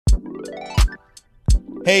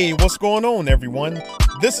Hey, what's going on, everyone?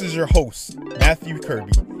 This is your host, Matthew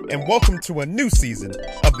Kirby, and welcome to a new season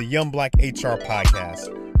of the Young Black HR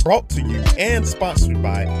Podcast, brought to you and sponsored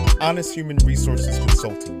by Honest Human Resources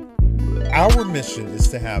Consulting. Our mission is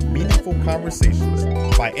to have meaningful conversations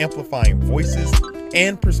by amplifying voices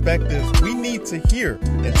and perspectives we need to hear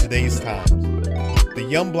in today's times. The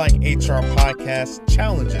Young Black HR Podcast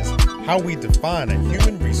challenges how we define a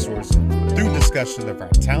human resource through discussion of our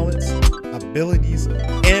talents, abilities,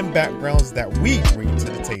 and backgrounds that we bring to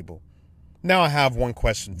the table. Now I have one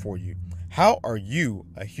question for you. How are you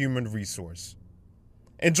a human resource?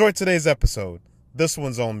 Enjoy today's episode. This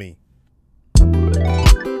one's on me.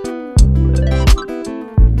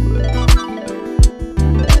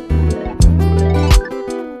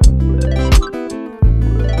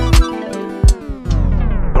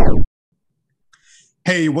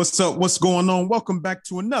 Hey, what's up? What's going on? Welcome back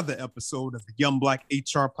to another episode of the Young Black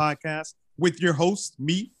HR Podcast with your host,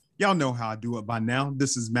 me. Y'all know how I do it by now.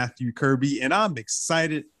 This is Matthew Kirby, and I'm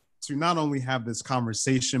excited to not only have this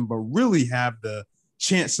conversation, but really have the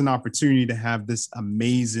chance and opportunity to have this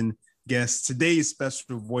amazing guest, today's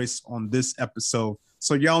special voice on this episode.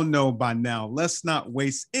 So y'all know by now, let's not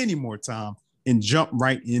waste any more time and jump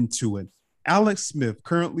right into it. Alex Smith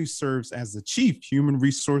currently serves as the Chief Human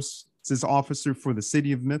Resources Officer for the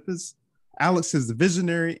city of Memphis. Alex is the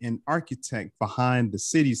visionary and architect behind the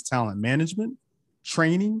city's talent management,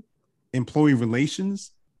 training, employee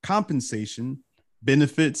relations, compensation,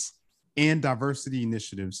 benefits, and diversity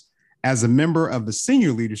initiatives. As a member of the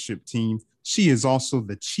senior leadership team, she is also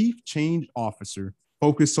the Chief Change Officer,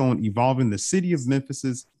 focused on evolving the city of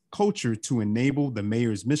Memphis's culture to enable the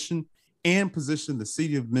mayor's mission and position the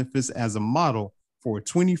city of Memphis as a model for a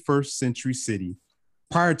 21st century city.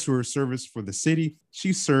 Prior to her service for the city,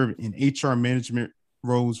 she served in HR management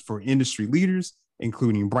roles for industry leaders,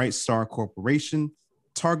 including Bright Star Corporation,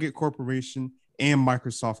 Target Corporation, and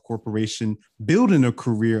Microsoft Corporation, building a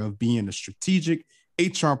career of being a strategic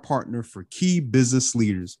HR partner for key business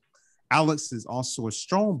leaders. Alex is also a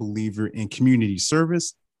strong believer in community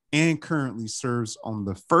service and currently serves on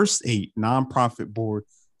the First 8 nonprofit board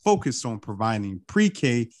focused on providing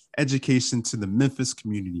pre-K education to the Memphis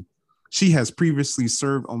community. She has previously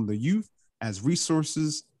served on the Youth as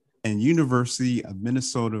Resources and University of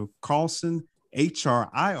Minnesota Carlson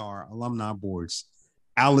HRIR alumni boards.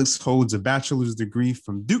 Alex holds a bachelor's degree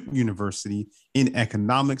from Duke University in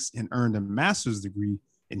economics and earned a master's degree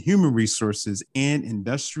in human resources and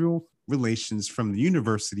industrial relations from the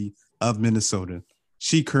University of Minnesota.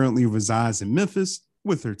 She currently resides in Memphis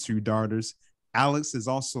with her 2 daughters. Alex is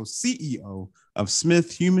also CEO of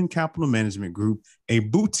Smith Human Capital Management Group, a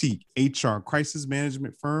boutique HR crisis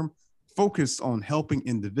management firm focused on helping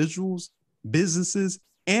individuals, businesses,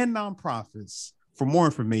 and nonprofits. For more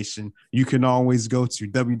information, you can always go to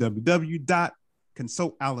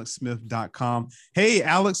www.consultalexsmith.com. Hey,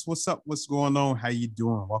 Alex, what's up? What's going on? How you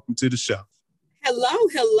doing? Welcome to the show.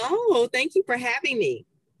 Hello. Thank you for having me.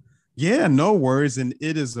 Yeah, no worries. And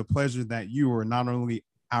it is a pleasure that you are not only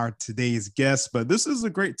our today's guest, but this is a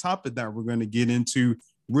great topic that we're going to get into,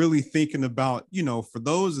 really thinking about, for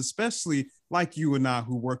those, especially like you and I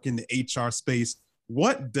who work in the HR space,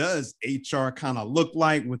 what does HR kind of look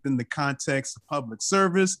like within the context of public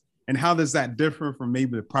service, and how does that differ from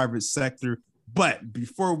maybe the private sector? But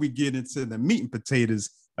before we get into the meat and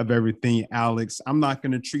potatoes of everything, Alex, I'm not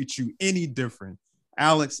going to treat you any different.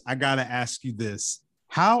 Alex, I got to ask you this.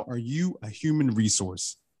 How are you a human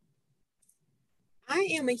resource? I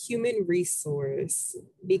am a human resource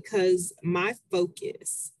because my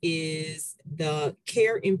focus is the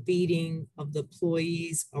care and feeding of the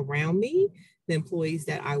employees around me, the employees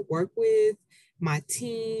that I work with, my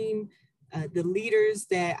team, the leaders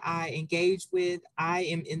that I engage with. I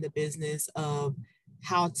am in the business of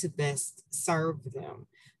how to best serve them.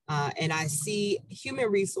 And I see human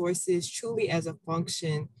resources truly as a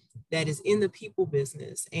function that is in the people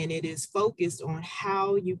business, and it is focused on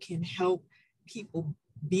how you can help people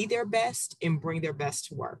be their best and bring their best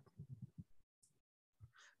to work.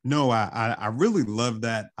 No, I really love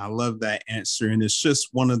that. I love that answer, and it's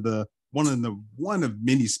just one of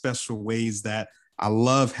many special ways that I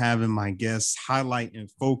love having my guests highlight and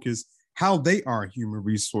focus how they are a human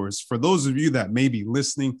resource. For those of you that may be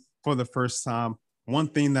listening for the first time, one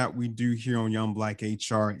thing that we do here on Young Black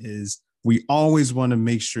HR is we always want to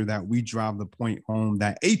make sure that we drive the point home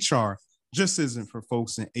that HR just isn't for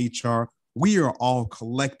folks in HR. We are all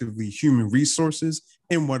collectively human resources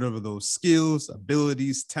in whatever those skills,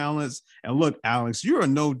 abilities, talents. And look, Alex, you are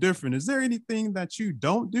no different. Is there anything that you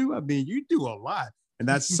don't do? I mean, you do a lot, and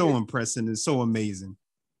that's so impressive and so amazing.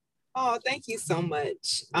 Oh, thank you so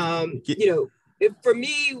much. for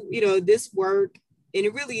me, this work, and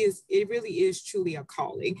it really is truly a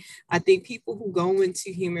calling. I think people who go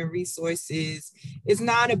into human resources, it's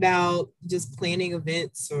not about just planning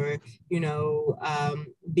events or,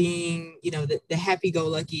 being, the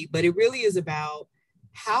happy-go-lucky, but it really is about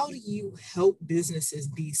how do you help businesses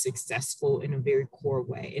be successful in a very core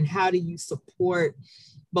way? And how do you support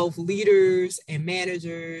both leaders and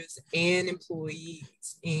managers and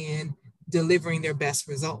employees in delivering their best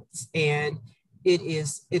results? And it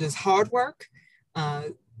is hard work.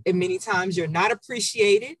 And many times you're not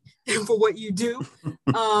appreciated for what you do,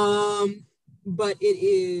 but it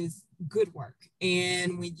is good work.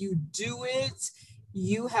 And when you do it,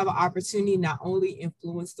 you have an opportunity not only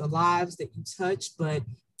influence the lives that you touch, but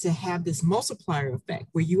to have this multiplier effect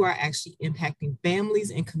where you are actually impacting families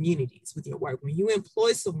and communities with your work. When you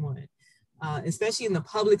employ someone, especially in the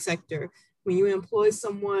public sector, when you employ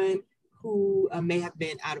someone who may have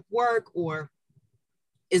been out of work or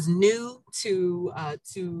is new to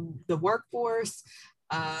the workforce,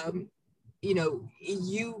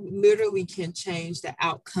 you literally can change the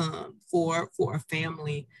outcome for a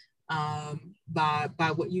family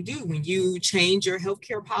by what you do. When you change your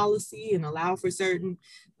healthcare policy and allow for certain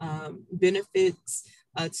benefits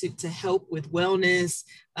to help with wellness,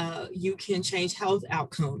 you can change health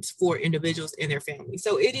outcomes for individuals and their families.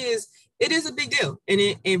 So it is a big deal, and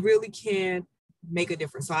it really can make a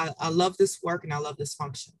difference. So I love this work and I love this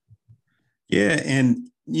function. Yeah. And,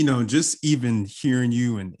 just even hearing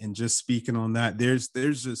you and just speaking on that, there's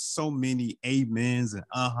just so many amens and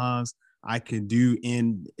ahas I can do.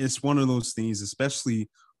 And it's one of those things, especially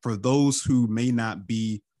for those who may not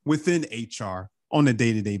be within HR on a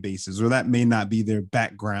day-to-day basis, or that may not be their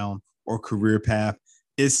background or career path.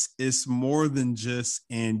 It's more than just,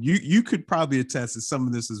 and you could probably attest to some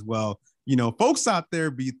of this as well. Folks out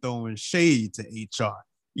there be throwing shade to HR,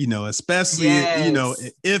 especially,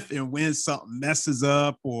 Yes. if and when something messes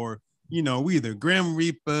up, or, we either Grim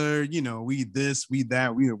Reaper, we this, we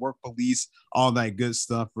that, we the work police, all that good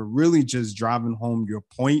stuff. But really just driving home your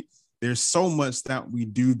point, there's so much that we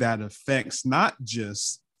do that affects not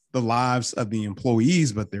just the lives of the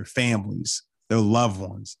employees, but their families, their loved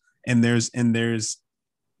ones. And there's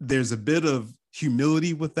a bit of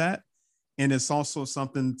humility with that. And it's also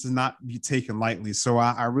something to not be taken lightly. So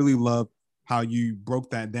I really love how you broke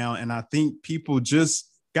that down. And I think people just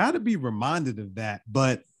got to be reminded of that.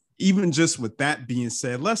 But even just with that being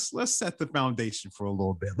said, let's set the foundation for a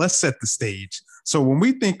little bit. Let's set the stage. So when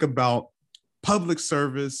we think about public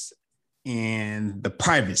service and the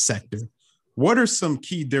private sector, what are some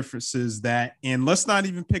key differences that, and let's not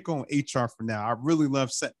even pick on HR for now. I really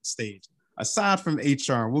love setting the stage. Aside from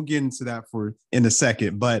HR, we'll get into that in a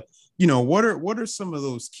second. But, what are some of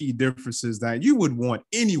those key differences that you would want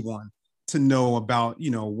anyone to know about,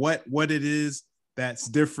 what it is that's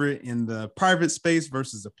different in the private space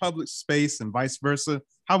versus the public space and vice versa?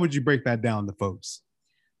 How would you break that down to folks?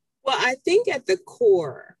 Well, I think at the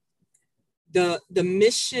core, the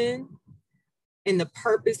mission and the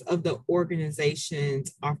purpose of the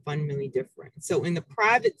organizations are fundamentally different. So in the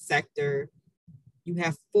private sector, you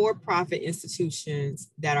have for-profit institutions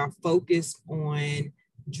that are focused on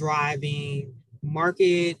driving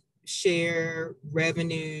market share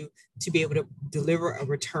revenue to be able to deliver a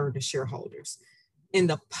return to shareholders. In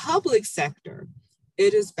the public sector,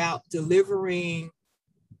 it is about delivering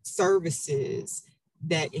services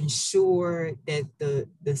that ensure that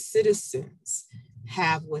the citizens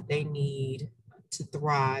have what they need to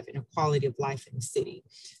thrive in a quality of life in the city.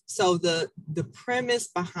 So the premise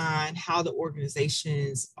behind how the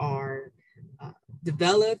organizations are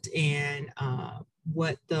developed and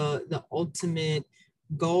what the ultimate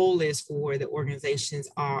goal is for the organizations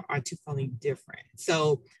are fundamentally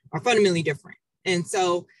different. And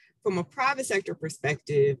so from a private sector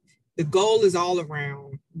perspective, the goal is all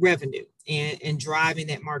around revenue and driving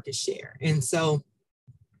that market share. And so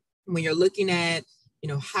when you're looking at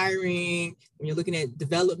hiring, when you're looking at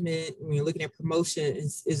development, when you're looking at promotion,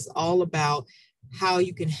 is all about how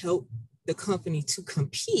you can help the company to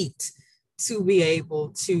compete to be able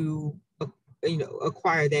to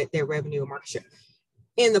acquire that revenue and market share.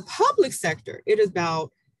 In the public sector, it is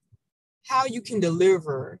about how you can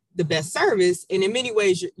deliver the best service. And in many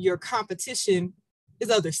ways, your competition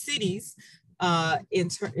is other cities,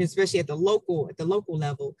 especially at the local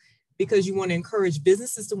level, because you want to encourage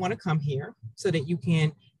businesses to want to come here so that you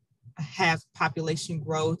can have population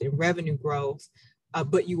growth and revenue growth.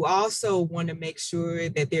 But you also want to make sure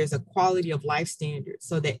that there's a quality of life standard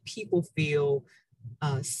so that people feel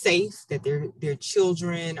safe, that their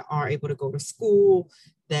children are able to go to school,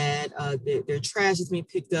 that their trash is being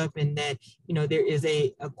picked up, and that, you know, there is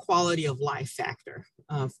a quality of life factor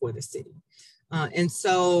for the city. And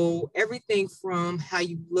so everything from how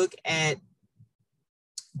you look at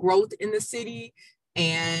growth in the city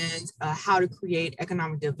and how to create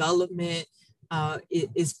economic development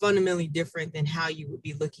is fundamentally different than how you would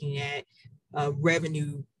be looking at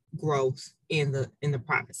revenue growth in the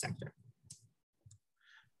private sector.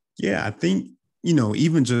 Yeah, I think, you know,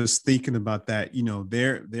 even just thinking about that, you know,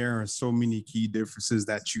 there are so many key differences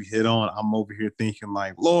that you hit on. I'm over here thinking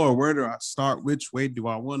like, Lord, where do I start? Which way do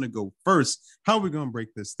I want to go first? How are we going to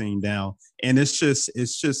break this thing down? And it's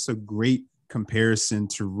just a great comparison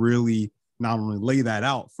to really not only lay that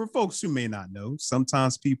out for folks who may not know.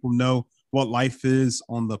 Sometimes people know what life is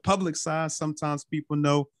on the public side. Sometimes people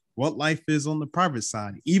know what life is on the private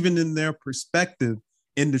side, even in their perspective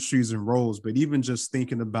industries and roles. But even just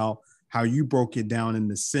thinking about how you broke it down in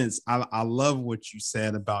the sense, I love what you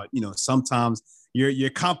said about, you know, sometimes your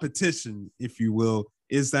competition, if you will,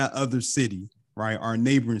 is that other city, right? Our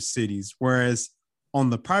neighboring cities. Whereas on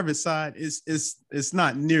the private side, it's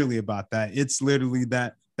not nearly about that. It's literally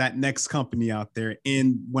that next company out there.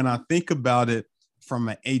 And when I think about it from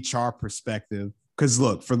an HR perspective, because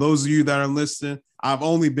look, for those of you that are listening, I've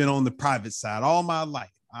only been on the private side all my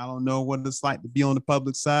life. I don't know what it's like to be on the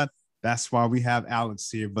public side. That's why we have Alex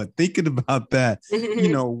here. But thinking about that,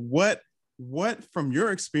 you know, what from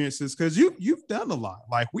your experiences, because you've done a lot.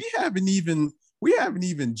 Like we haven't even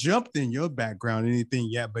jumped in your background or anything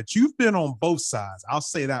yet, but you've been on both sides. I'll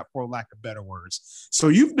say that for lack of better words. So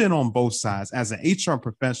you've been on both sides as an HR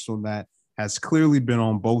professional that has clearly been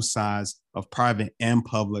on both sides of private and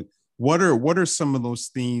public. What are some of those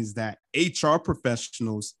things that HR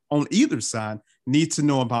professionals on either side need to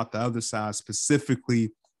know about the other side,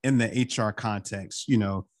 specifically in the HR context? You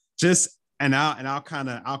know, just I'll kind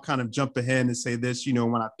of jump ahead and say this. You know,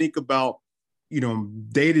 when I think about, you know,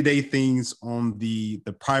 day-to-day things on the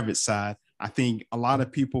private side, I think a lot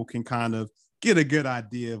of people can kind of get a good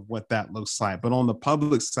idea of what that looks like. But on the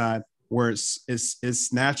public side, where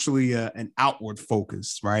it's naturally an outward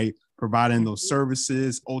focus, right? Providing those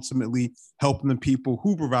services, ultimately helping the people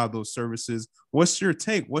who provide those services. What's your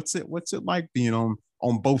take? What's it like being on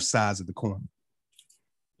both sides of the coin?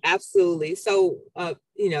 Absolutely. So,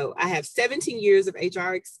 you know, I have 17 years of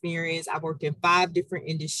HR experience. I've worked in 5 different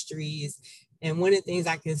industries. And one of the things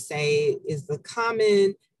I can say is the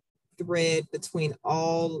common thread between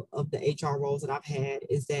all of the HR roles that I've had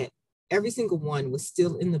is that every single one was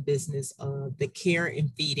still in the business of the care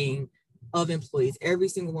and feeding of employees. Every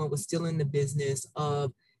single one was still in the business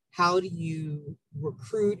of how do you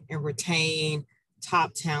recruit and retain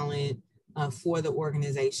top talent for the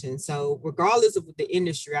organization. So regardless of the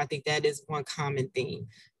industry, I think that is one common theme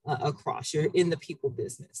across. You're in the people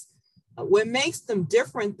business. What makes them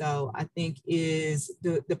different, though, I think, is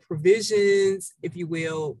the provisions, if you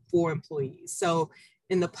will, for employees. So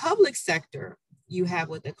in the public sector, you have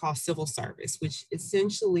what they call civil service, which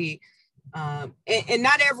essentially, and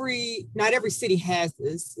not every city has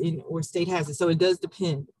this or state has it, so it does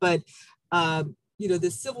depend. But you know,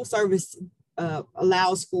 the civil service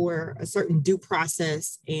allows for a certain due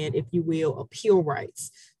process and, if you will, appeal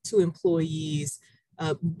rights to employees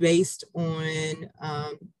based on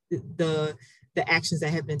the actions that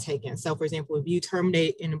have been taken. So, for example, if you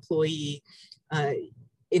terminate an employee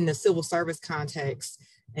in the civil service context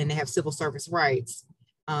and they have civil service rights,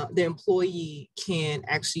 the employee can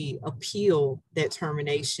actually appeal that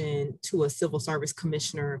termination to a civil service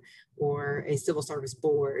commissioner or a civil service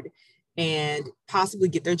board and possibly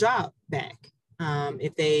get their job back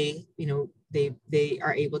if they, you know, they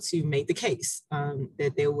are able to make the case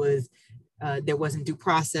that there wasn't due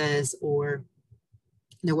process or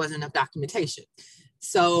there wasn't enough documentation.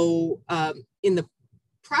 So in the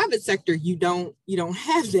private sector, you don't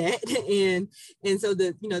have that, and so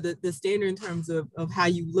the standard in terms of how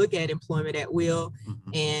you look at employment at will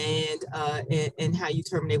and how you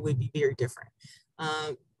terminate would be very different.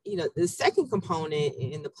 You know, the second component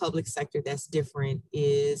in the public sector that's different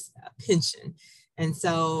is a pension. And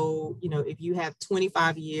so, you know, if you have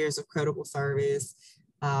 25 years of credible service,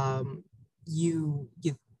 you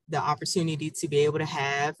get the opportunity to be able to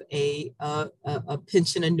have a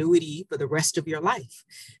pension annuity for the rest of your life.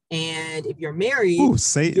 And if you're married, Ooh,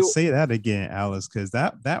 say that again, Alice, because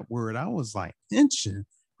that word, I was like, pension.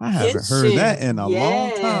 I haven't heard that in a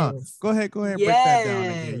long time. Go ahead, break that down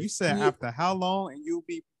again. You said after how long and you'll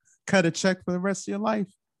be cut a check for the rest of your life?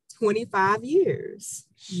 25 years.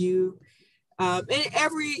 And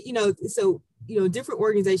every, you know, so, you know, different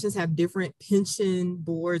organizations have different pension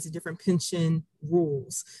boards and different pension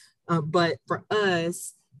rules. But for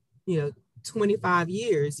us, you know, 25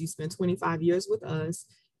 years, you spend 25 years with us,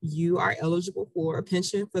 you are eligible for a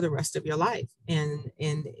pension for the rest of your life. And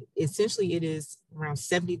essentially it is around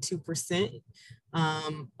 72%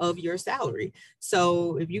 of your salary.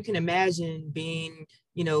 So if you can imagine being,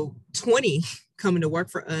 20 coming to work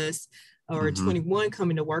for us, or 21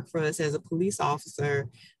 coming to work for us as a police officer,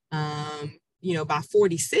 by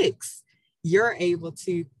 46, you're able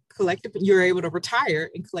to retire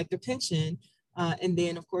and collect a pension. And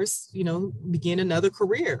then, of course, begin another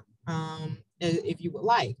career if you would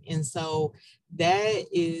like. And so that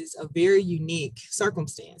is a very unique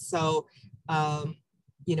circumstance. So,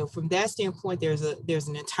 from that standpoint, there's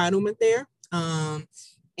an entitlement there.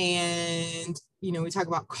 And, we talk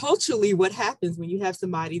about culturally what happens when you have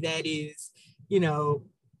somebody that is,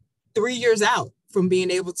 3 years out from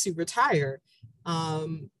being able to retire.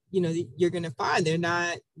 You're going to find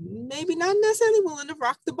they're maybe not necessarily willing to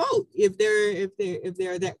rock the boat if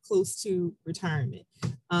they're that close to retirement,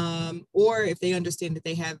 or if they understand that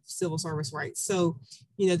they have civil service rights. So,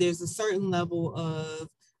 there's a certain level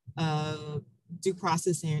of due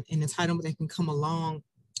process and entitlement that can come along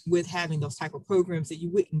with having those type of programs that you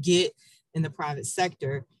wouldn't get in the private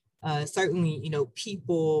sector. Certainly,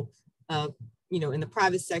 people, in the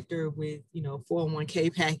private sector with,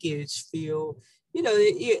 401k package feel,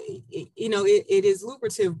 it is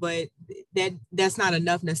lucrative, but that's not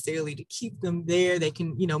enough necessarily to keep them there. They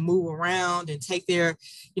can, move around and take their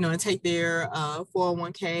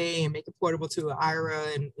 401k and make it portable to an IRA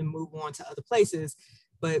and move on to other places.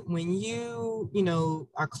 But when you,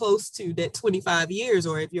 are close to that 25 years,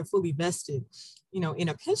 or if you're fully vested, in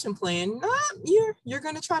a pension plan, you're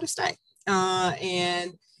going to try to stay.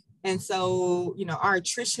 And so, our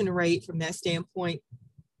attrition rate from that standpoint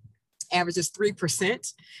averages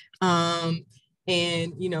 3%. And,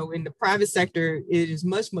 in the private sector, it is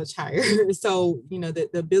much, much higher. So, the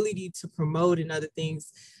ability to promote and other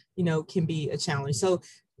things, can be a challenge. So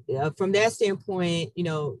from that standpoint,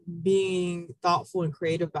 being thoughtful and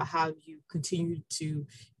creative about how you continue to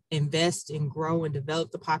invest and grow and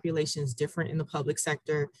develop the population is different in the public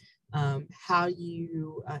sector. How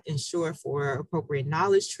you ensure for appropriate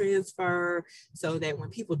knowledge transfer so that when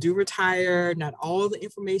people do retire, not all the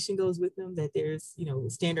information goes with them, that there's,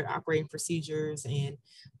 standard operating procedures and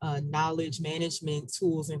knowledge management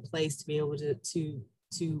tools in place to be able to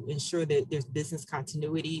ensure that there's business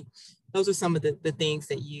continuity. Those are some of the things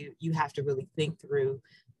that you have to really think through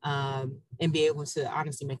and be able to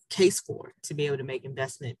honestly make a case for to be able to make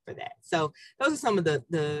investment for that. So those are some of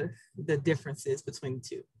the differences between the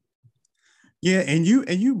two. Yeah, and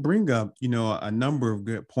you bring up, a number of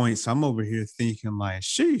good points. I'm over here thinking like,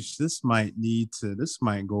 sheesh, this might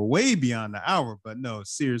go way beyond the hour. But no,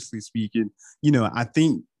 seriously speaking, I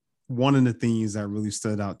think one of the things that really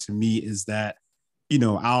stood out to me is that,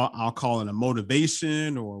 I'll call it a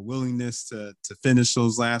motivation or willingness to finish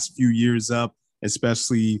those last few years up,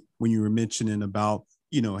 especially when you were mentioning about,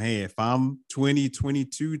 hey, if I'm 20,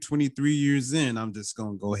 22, 23 years in, I'm just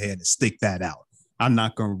going to go ahead and stick that out. I'm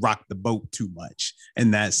not going to rock the boat too much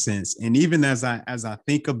in that sense. And even as I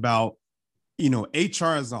think about,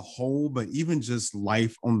 HR as a whole, but even just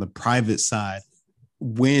life on the private side,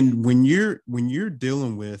 when you're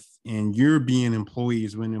dealing with and you're being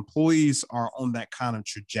employees, when employees are on that kind of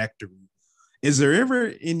trajectory, is there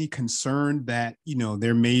ever any concern that,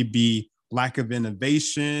 there may be lack of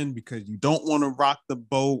innovation because you don't want to rock the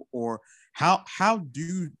boat? Or how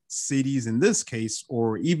do cities in this case,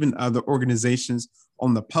 or even other organizations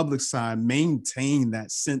on the public side, maintain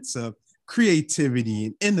that sense of creativity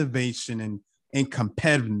and innovation and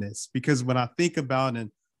competitiveness? Because when I think about, and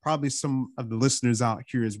probably some of the listeners out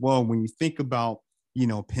here as well, when you think about,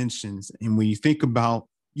 pensions, and when you think about,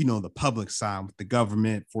 the public side with the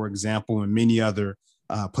government, for example, and many other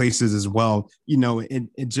places as well,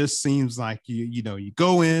 it just seems like you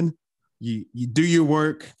go in, you do your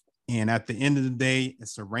work, and at the end of the day,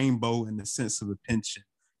 it's a rainbow in the sense of a pension.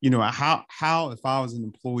 How if I was an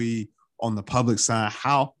employee on the public side,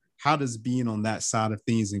 how does being on that side of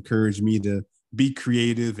things encourage me to be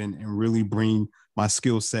creative and really bring my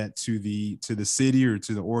skill set to the city or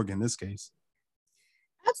to the org in this case?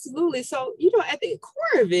 Absolutely. So, at the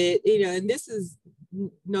core of it, and this is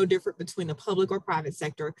no different between the public or private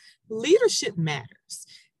sector, leadership matters.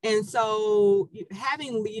 And so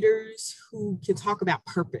having leaders who can talk about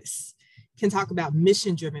purpose, can talk about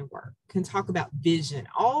mission-driven work, can talk about vision,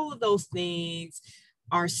 all of those things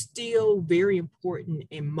are still very important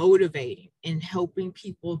and motivating in helping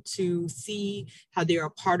people to see how they're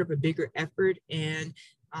a part of a bigger effort, and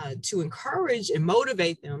to encourage and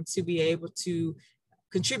motivate them to be able to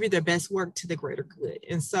contribute their best work to the greater good.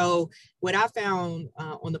 And so what I found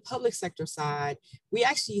on the public sector side, we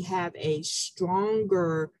actually have a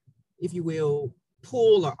stronger, if you will,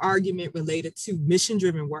 pull or argument related to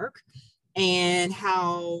mission-driven work, and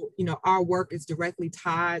how, you know, our work is directly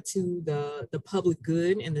tied to the public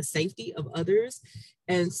good and the safety of others.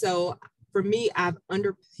 And so for me, I've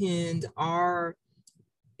underpinned our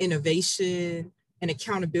innovation and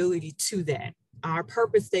accountability to that. Our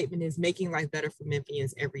purpose statement is making life better for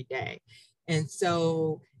Memphians every day. And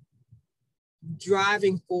so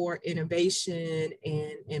driving for innovation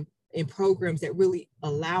and programs that really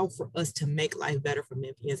allow for us to make life better for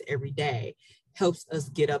Memphians every day helps us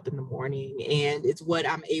get up in the morning. And it's what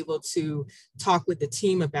I'm able to talk with the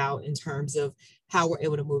team about in terms of how we're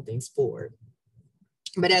able to move things forward.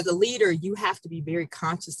 But as a leader, you have to be very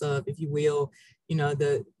conscious of, if you will, you know,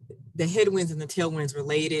 the headwinds and the tailwinds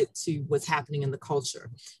related to what's happening in the culture,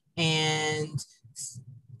 and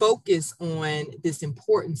focus on this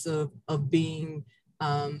importance of being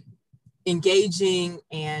engaging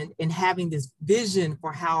and having this vision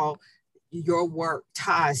for how your work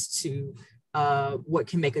ties to what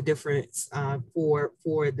can make a difference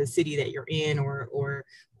for the city that you're in, or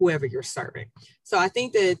whoever you're serving. So I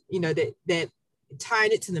think that, you know, that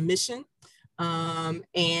tying it to the mission, and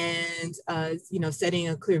you know, setting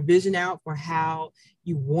a clear vision out for how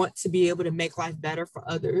you want to be able to make life better for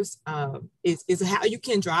others, is how you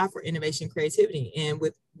can drive for innovation and creativity. And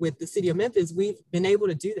with the city of Memphis, we've been able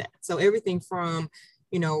to do that. So everything from,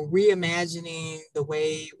 you know, reimagining the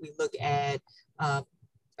way we look at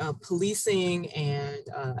policing and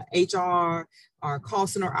HR, our call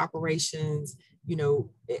center operations, you know,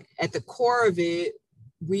 at the core of it,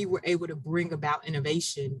 we were able to bring about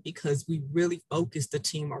innovation because we really focused the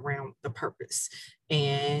team around the purpose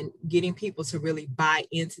and getting people to really buy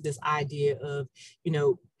into this idea of, you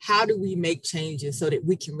know, how do we make changes so that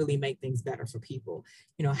we can really make things better for people?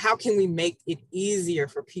 You know, how can we make it easier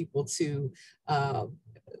for people to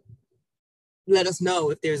let us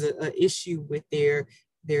know if there's an issue with their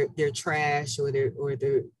trash, or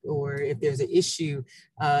if there's an issue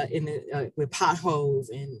with potholes,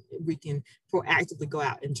 and we can proactively go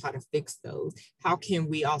out and try to fix those. How can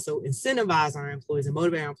we also incentivize our employees and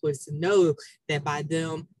motivate our employees to know that by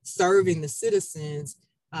them serving the citizens,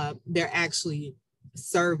 they're actually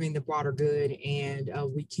serving the broader good, and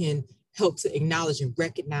we can help to acknowledge and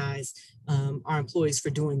recognize our employees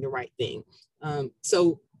for doing the right thing.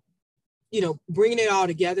 So, you know, bringing it all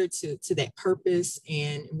together to that purpose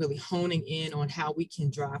and really honing in on how we can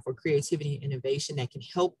drive for creativity and innovation that can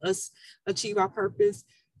help us achieve our purpose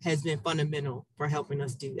has been fundamental for helping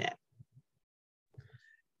us do that.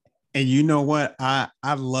 And you know what? I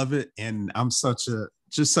love it. And I'm such a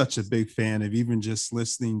big fan of even just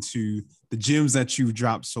listening to the gems that you've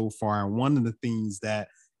dropped so far. And one of the things that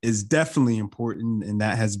is definitely important, and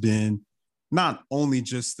that has been not only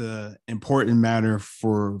just the important matter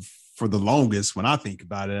for the longest, when I think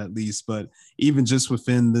about it at least, but even just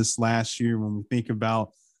within this last year, when we think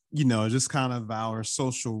about, you know, just kind of our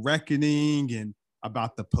social reckoning and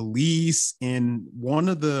about the police. And one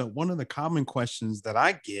of the common questions that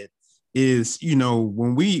I get is, you know,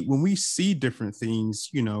 when we see different things,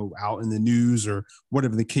 you know, out in the news or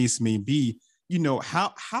whatever the case may be, you know,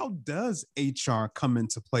 how does HR come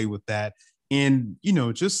into play with that? And, you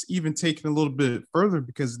know, just even taking a little bit further,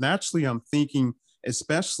 because naturally I'm thinking,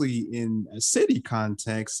 especially in a city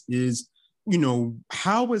context, is, you know,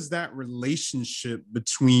 how is that relationship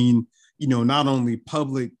between, you know, not only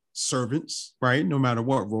public servants, right, no matter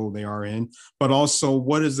what role they are in, but also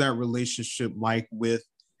what is that relationship like with,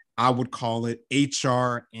 I would call it,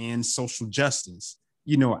 HR and social justice?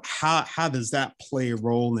 You know, how does that play a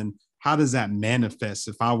role, and how does that manifest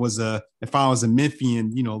if I was a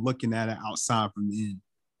Memphian, you know, looking at it outside from the end?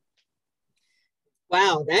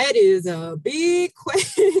 Wow, that is a big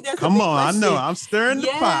question. Come on, I know I'm stirring the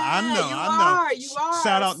pot. I know. You are.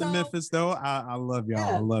 Shout out to Memphis, though. I love y'all.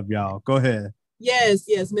 Yeah. I love y'all. Go ahead. Yes,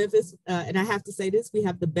 Memphis. And I have to say this: we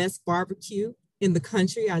have the best barbecue in the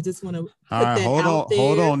country. I just want to put that out there.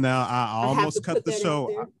 Hold on now. I almost cut the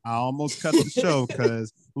show. I almost cut the show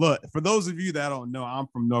because look, for those of you that don't know, I'm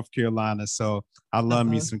from North Carolina, so I love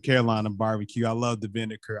me some Carolina barbecue. I love the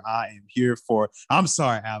vinegar. I am here for it. I'm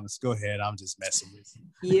sorry, Alice. Go ahead. I'm just messing with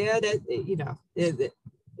you. Yeah, that, you know,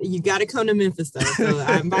 you got to come to Memphis though. So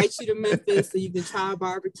I invite you to Memphis so you can try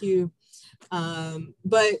barbecue.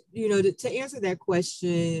 But you know, to answer that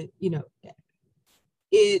question, you know,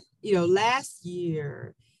 last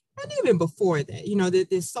year and even before that, you know,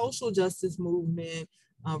 this social justice movement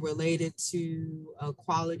related to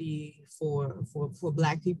equality for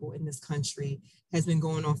Black people in this country has been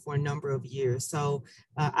going on for a number of years. So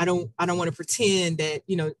I don't want to pretend that,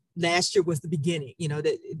 you know, last year was the beginning, you know,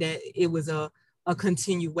 that it was a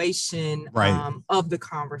continuation of the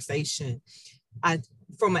conversation.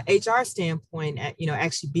 From an HR standpoint, you know,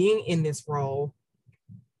 actually being in this role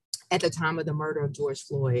at the time of the murder of George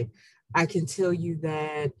Floyd, I can tell you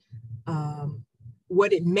that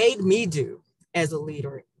what it made me do as a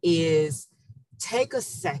leader is take a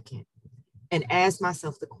second and ask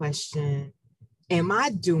myself the question, am I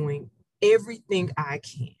doing everything I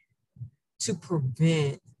can to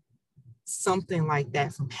prevent something like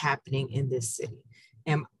that from happening in this city?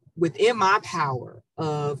 And within my power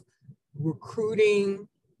of recruiting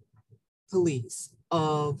police,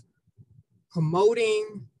 of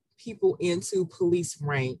promoting people into police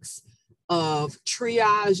ranks, of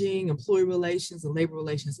triaging employee relations and labor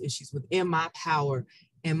relations issues within my power,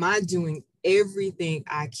 am I doing everything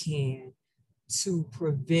I can to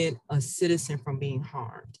prevent a citizen from being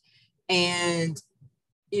harmed? And,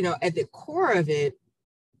 you know, at the core of it,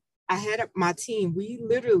 I had my team, we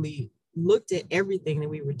literally looked at everything that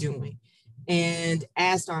we were doing and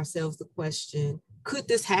asked ourselves the question, could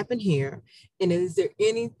this happen here? And is there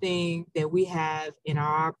anything that we have in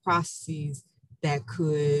our processes that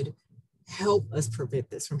could help us prevent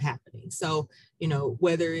this from happening? So, you know,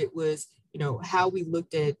 whether it was, you know, how we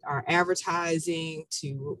looked at our advertising,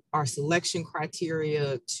 to our selection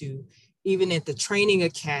criteria, to even at the training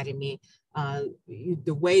academy,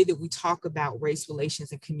 the way that we talk about race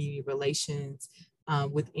relations and community relations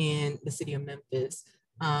within the city of Memphis,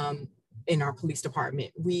 in our police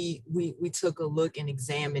department, we took a look and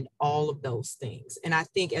examined all of those things. And I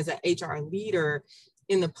think as an HR leader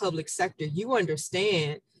in the public sector, you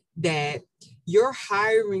understand that you're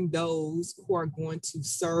hiring those who are going to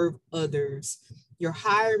serve others. You're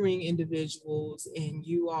hiring individuals, and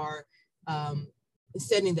you are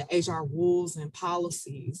setting the HR rules and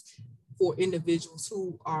policies for individuals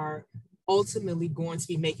who are ultimately going to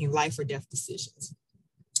be making life or death decisions.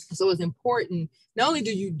 So it's important, not only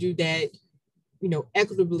do you do that, you know,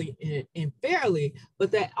 equitably and fairly,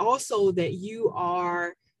 but that also that you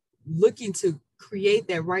are looking to create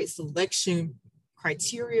that right selection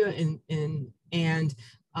criteria and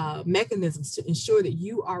mechanisms to ensure that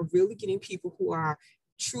you are really getting people who are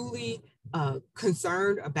truly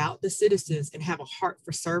concerned about the citizens and have a heart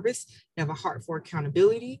for service, have a heart for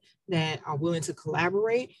accountability, that are willing to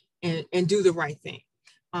collaborate and do the right thing.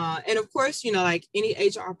 And of course, you know, like any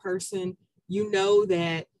HR person, you know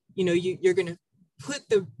that, you know, you're going to put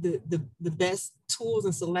the best tools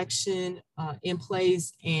and selection in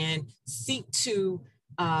place and seek to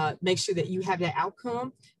make sure that you have that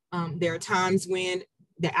outcome. There are times when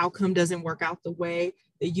the outcome doesn't work out the way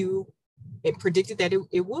that you predicted that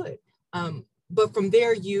it would. But from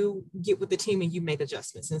there, you get with the team and you make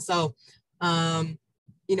adjustments. And so,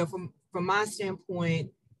 you know, from my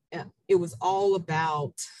standpoint, it was all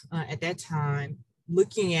about, at that time,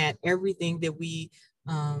 looking at everything that we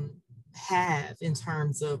have in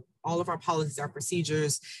terms of all of our policies, our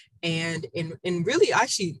procedures, and really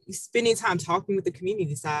actually spending time talking with the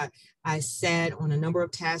community. So I sat on a number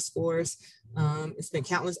of task force, spent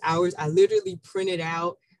countless hours. I literally printed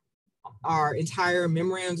out our entire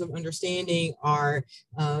memorandums of understanding, our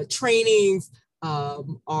trainings,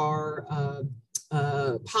 our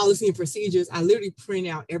policy and procedures. I literally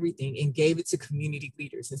printed out everything and gave it to community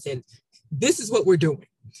leaders and said, this is what we're doing.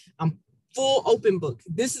 I'm full open book.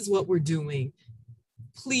 This is what we're doing.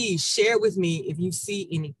 Please share with me if you see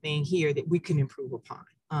anything here that we can improve upon.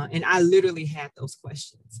 And I literally had those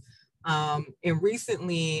questions. And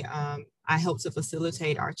recently, I helped to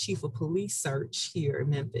facilitate our chief of police search here in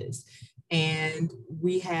Memphis. And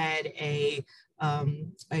we had a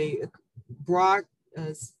broad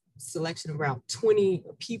selection of around 20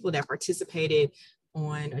 people that participated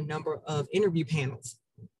on a number of interview panels.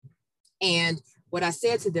 And what I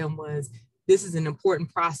said to them was, this is an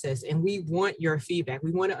important process and we want your feedback.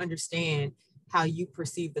 We want to understand how you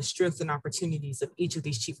perceive the strengths and opportunities of each of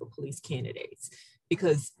these chief of police candidates,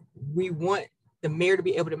 because we want the mayor to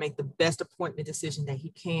be able to make the best appointment decision that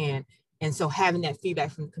he can. And so having that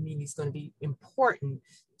feedback from the community is going to be important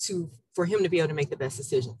for him to be able to make the best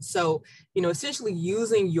decision. So, you know, essentially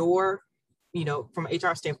using your, you know, from an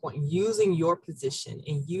HR standpoint, using your position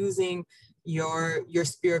and using your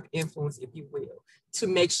sphere of influence, if you will, to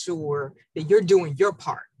make sure that you're doing your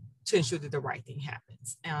part to ensure that the right thing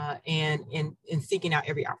happens, and seeking out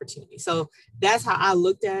every opportunity. So that's how I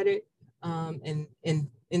looked at it. And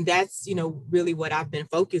And that's, really what I've been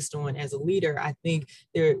focused on as a leader. I think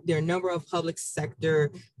there are a number of public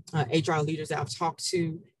sector HR leaders that I've talked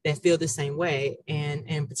to that feel the same way.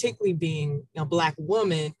 And particularly being a Black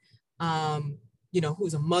woman,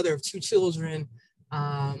 who's a mother of 2 children,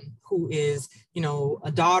 who is,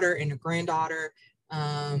 a daughter and a granddaughter.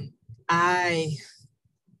 I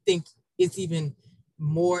think it's even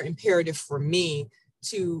more imperative for me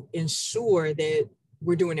to ensure that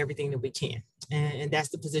we're doing everything that we can. And that's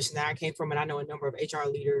the position that I came from. And I know a number of HR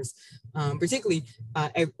leaders, particularly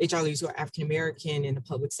HR leaders who are African-American in the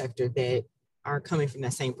public sector, that are coming from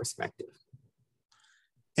that same perspective.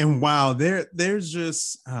 And wow, there's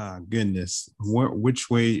just goodness, which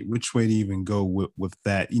way to even go with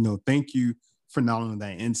that. Thank you for not only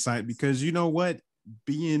that insight, because you know what,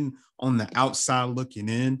 being on the outside looking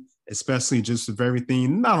in, especially just with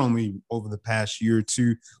everything, not only over the past year or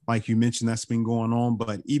two, like you mentioned, that's been going on,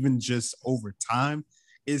 but even just over time,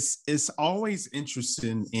 it's always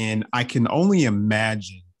interesting. And I can only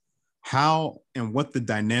imagine how and what the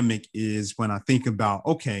dynamic is when I think about,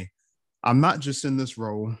 okay, I'm not just in this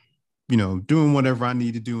role, doing whatever I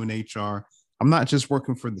need to do in HR. I'm not just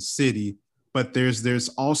working for the city, but there's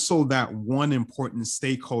also that one important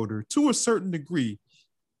stakeholder to a certain degree.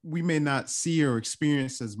 We may not see or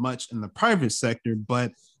experience as much in the private sector,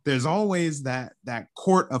 but there's always that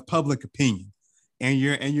court of public opinion, and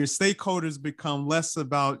your stakeholders become less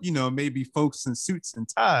about maybe folks in suits and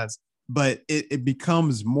ties, but it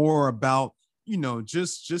becomes more about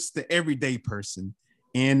just the everyday person.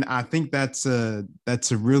 And I think that's a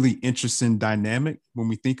really interesting dynamic when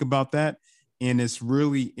we think about that. And it's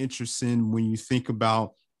really interesting when you think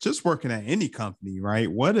about just working at any company,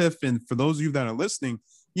 right? What if, and for those of you that are listening,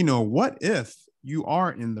 what if you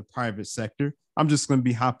are in the private sector? I'm just going to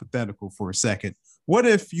be hypothetical for a second. What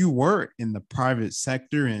if you were in the private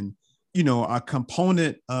sector and, a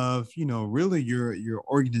component of, really your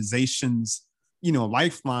organization's,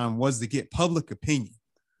 lifeline was to get public opinion,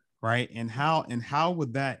 right? And how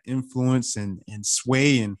would that influence and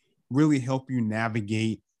sway and really help you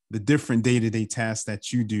navigate the different day-to-day tasks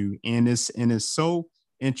that you do? And it's so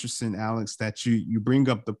interesting, Alex, that you bring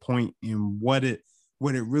up the point, and what it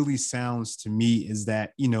really sounds to me is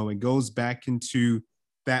that, it goes back into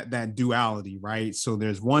that duality, right? So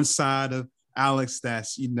there's one side of Alex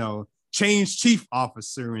that's, change chief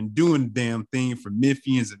officer and doing the damn thing for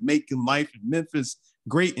Memphians and making life in Memphis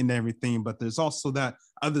great and everything. But there's also that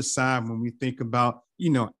other side when we think about,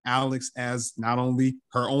 Alex as not only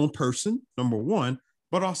her own person, number one,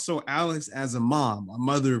 but also Alex as a mom, a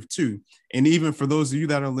mother of 2. And even for those of you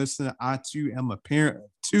that are listening, I too am a parent of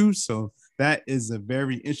 2. So that is a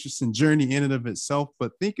very interesting journey in and of itself.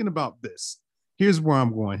 But thinking about this, here's where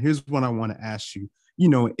I'm going. Here's what I want to ask you.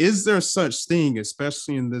 Is there such thing,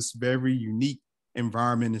 especially in this very unique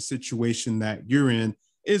environment and situation that you're in,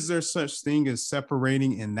 is there such thing as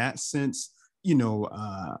separating in that sense,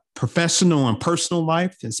 professional and personal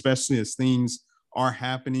life, especially as things are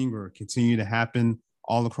happening or continue to happen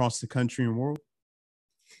all across the country and world?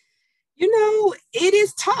 It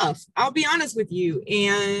is tough. I'll be honest with you.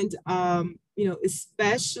 And,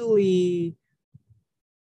 especially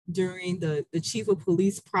during the chief of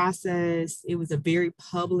police process, it was a very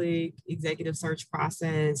public executive search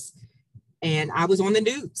process. And I was on the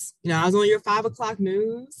news, I was on your 5 o'clock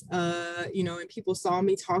news, and people saw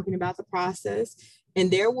me talking about the process.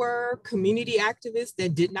 And there were community activists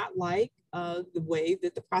that did not like the way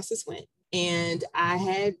that the process went. And I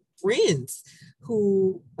had friends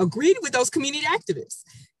who agreed with those community activists.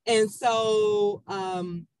 And so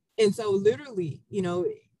literally,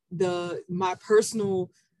 my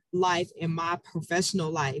personal life and my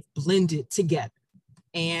professional life blended together.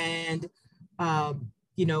 And,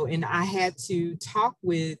 and I had to talk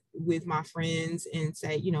with my friends and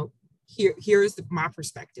say, here's my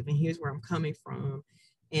perspective and here's where I'm coming from.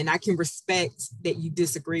 And I can respect that you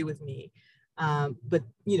disagree with me. But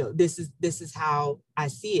this is how I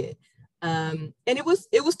see it. And it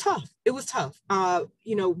was tough. It was tough.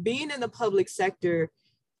 Being in the public sector,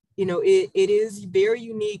 it is very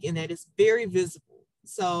unique in that it's very visible.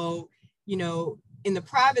 So, in the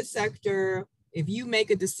private sector, if you make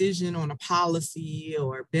a decision on a policy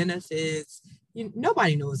or benefits,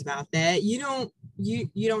 nobody knows about that. You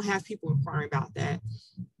don't have people inquiring about that.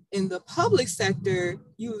 In the public sector,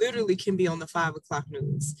 you literally can be on the 5 o'clock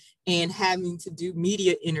news and having to do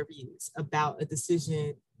media interviews about a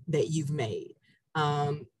decision that you've made.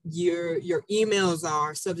 Your emails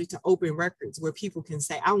are subject to open records where people can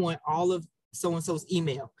say, I want all of so-and-so's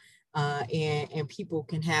email. And people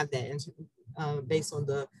can have that based on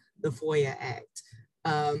the FOIA Act.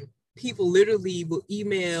 People literally will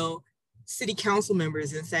email city council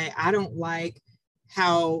members and say, I don't like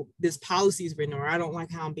how this policy is written, or I don't like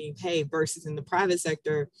how I'm being paid, versus in the private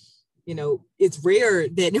sector, it's rare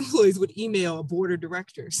that employees would email a board of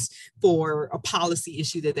directors for a policy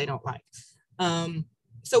issue that they don't like.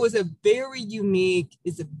 So it's a very unique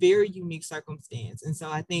circumstance. And so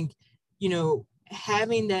I think,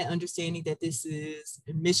 having that understanding that this is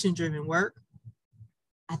mission-driven work,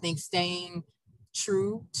 I think staying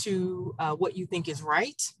true to what you think is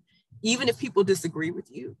right, even if people disagree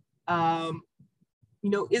with you,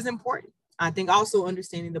 is important. I think also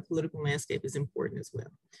understanding the political landscape is important as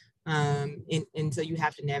well. And so you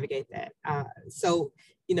have to navigate that. I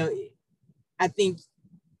think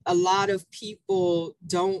a lot of people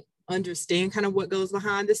don't understand kind of what goes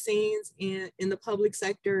behind the scenes in the public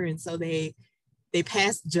sector. And so they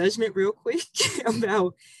pass judgment real quick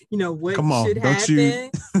about, what should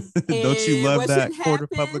happen. Don't you love that court of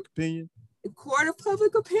public opinion? Court of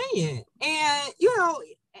public opinion. And,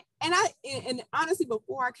 and honestly,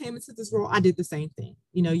 before I came into this role, I did the same thing.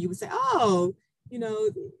 You would say, oh,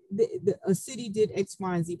 a city did X,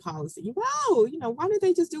 Y, and Z policy. Wow, why did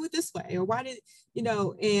they just do it this way? Or why did,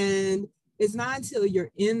 and it's not until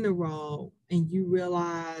you're in the role and you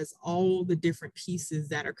realize all the different pieces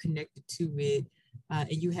that are connected to it,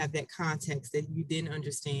 and you have that context, that you then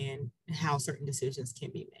understand how certain decisions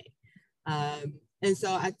can be made. And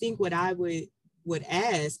so I think what I would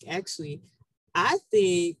ask, actually, I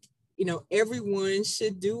think, everyone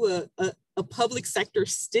should do a public sector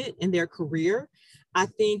stint in their career. I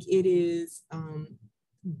think it is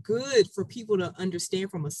good for people to understand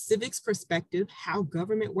from a civics perspective how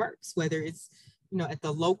government works, whether it's, at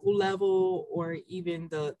the local level or even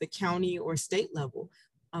the county or state level.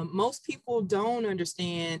 Most people don't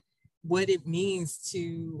understand what it means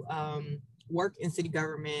to work in city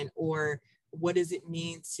government, or what does it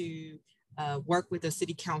mean to work with a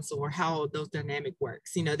city council, or how those dynamic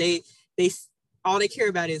works. They all they care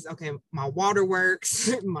about is, okay, my water works,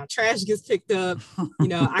 my trash gets picked up,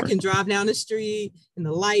 I can drive down the street and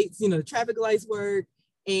the lights, the traffic lights work,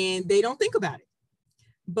 and they don't think about it.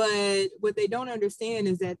 But what they don't understand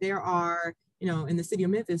is that there are, in the city of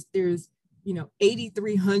Memphis, there's,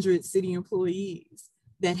 8,300 city employees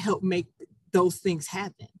that help make those things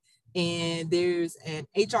happen. And there's an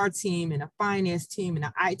HR team and a finance team and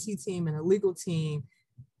an IT team and a legal team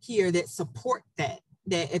here that support that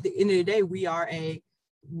at the end of the day, we are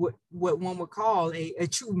what one would call a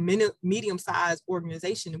true medium-sized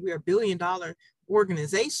organization. And we are $1 billion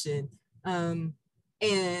organization. And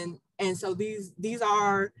so these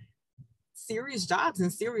are serious jobs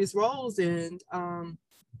and serious roles. And, and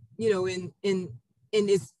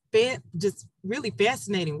it's just really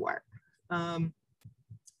fascinating work.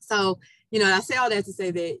 So, I say all that to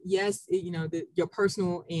say that, yes, your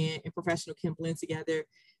personal and professional can blend together.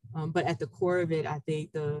 But at the core of it, I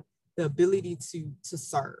think the ability to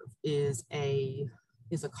serve is a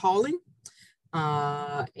calling.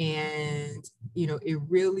 And, it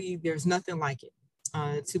really, there's nothing like it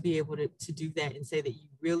to be able to do that and say that you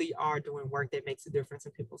really are doing work that makes a difference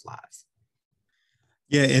in people's lives.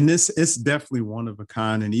 Yeah, and it's definitely one of a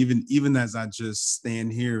kind. And even as I just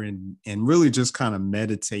stand here and really just kind of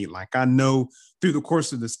meditate, like I know through the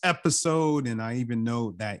course of this episode, and I even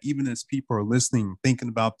know that even as people are listening, thinking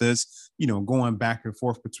about this, going back and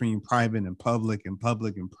forth between private and public and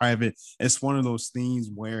public and private, it's one of those things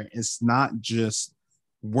where it's not just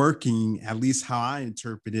working, at least how I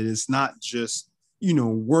interpret it, it's not just,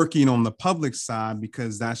 working on the public side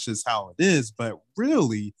because that's just how it is, but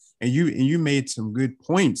really, and you made some good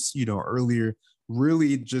points, earlier,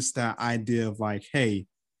 really just that idea of like, hey,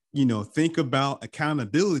 think about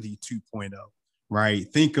accountability 2.0, right?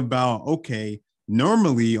 Think about, okay,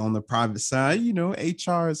 normally on the private side,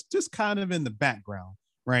 HR is just kind of in the background,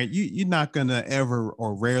 right? You're not going to ever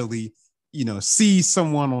or rarely, see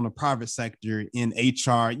someone on the private sector in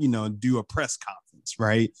HR, do a press conference,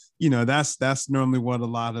 right? That's normally what a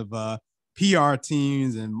lot of PR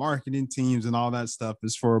teams and marketing teams and all that stuff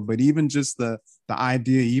is for. But even just the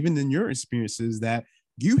idea, even in your experiences, that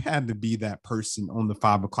you had to be that person on the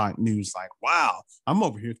 5 o'clock news, like, wow, I'm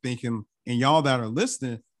over here thinking, and y'all that are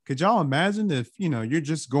listening, could y'all imagine if, you're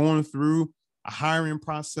just going through a hiring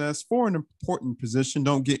process for an important position,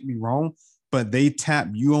 don't get me wrong, but they tap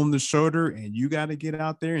you on the shoulder and you got to get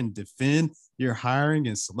out there and defend your hiring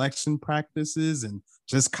and selection practices and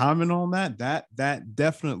just comment on that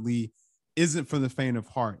definitely isn't for the faint of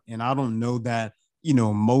heart. And I don't know that,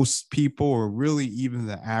 most people, or really even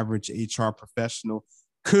the average HR professional,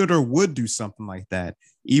 could or would do something like that.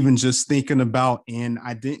 Even just thinking about, and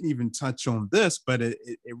I didn't even touch on this, but it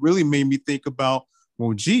really made me think about,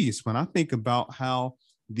 well, geez, when I think about how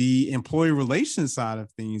the employee relations side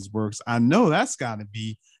of things works, I know that's got to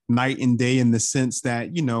be night and day in the sense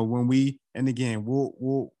that, you know, when we, and again,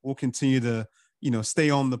 we'll continue to, you know, stay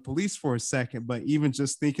on the police for a second, but even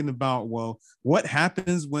just thinking about, well, what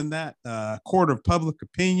happens when that court of public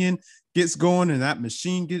opinion gets going and that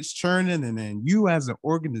machine gets churning, and then you as an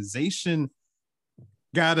organization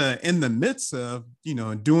gotta, in the midst of, you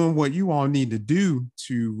know, doing what you all need to do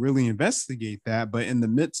to really investigate that, but in the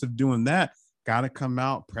midst of doing that, gotta come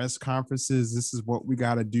out, press conferences, this is what we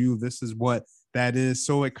gotta do, this is what that is.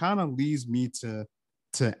 So it kind of leads me to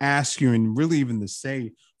ask you, and really even to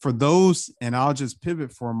say, for those, and I'll just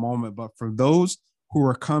pivot for a moment, but for those who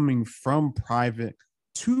are coming from private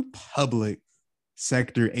to public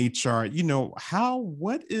sector HR, you know,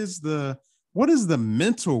 what is the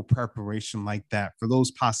mental preparation like that for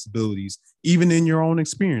those possibilities, even in your own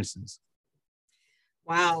experiences?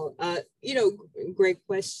 Wow. You know, great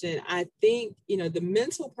question. I think, you know, the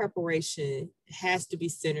mental preparation has to be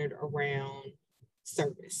centered around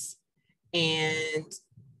service and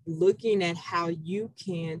looking at how you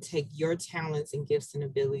can take your talents and gifts and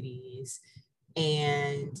abilities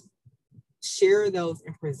and share those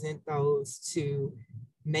and present those to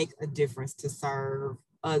make a difference, to serve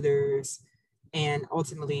others, and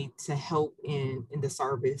ultimately to help in the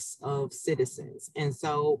service of citizens. And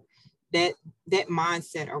so that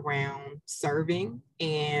mindset around serving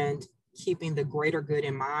and keeping the greater good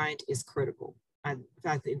in mind is critical, I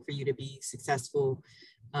think, for you to be successful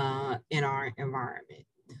in our environment.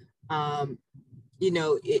 You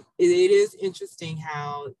know, it is interesting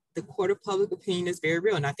how the court of public opinion is very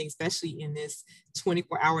real. And I think especially in this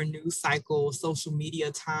 24-hour news cycle, social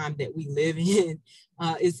media time that we live in,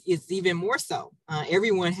 it's even more so.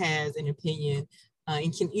 Everyone has an opinion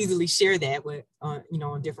and can easily share that with, you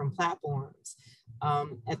know, on different platforms.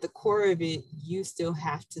 At the core of it, you still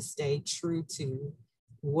have to stay true to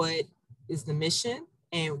what is the mission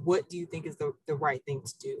and what do you think is the right thing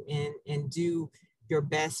to do, and do your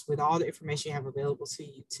best with all the information you have available to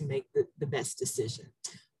you to make the best decision.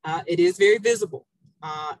 It is very visible.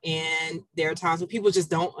 And there are times when people just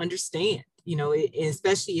don't understand, you know,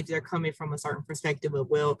 especially if they're coming from a certain perspective of,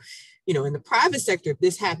 well, you know, in the private sector, if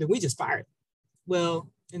this happened, we just fired. Well,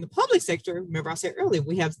 in the public sector, remember I said earlier,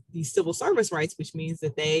 we have these civil service rights, which means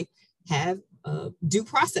that they have due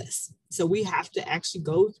process. So we have to actually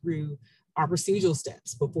go through our procedural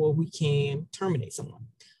steps before we can terminate someone.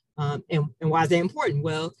 And why is that important?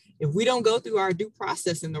 Well, if we don't go through our due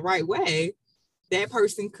process in the right way, that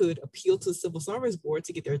person could appeal to the Civil Service Board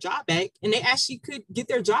to get their job back, and they actually could get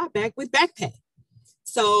their job back with back pay.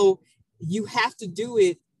 So you have to do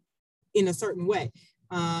it in a certain way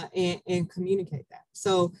and communicate that.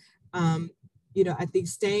 So, you know, I think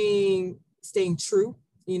staying true,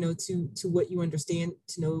 you know, to what you understand,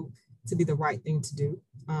 to know to be the right thing to do,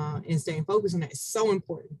 and staying focused on that is so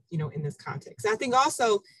important, you know, in this context. I think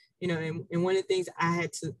also, you know, and one of the things I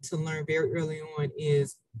had to learn very early on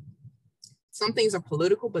is some things are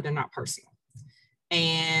political, but they're not personal.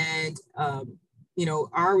 And, you know,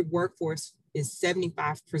 our workforce is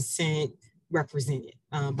 75% represented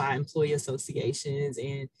by employee associations.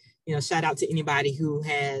 And, you know, shout out to anybody who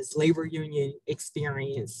has labor union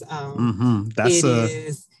experience. That's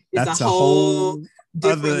a whole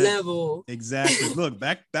different level. Exactly. Look,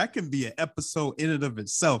 that can be an episode in and of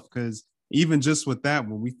itself, because even just with that,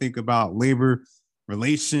 when we think about labor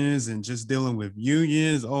relations and just dealing with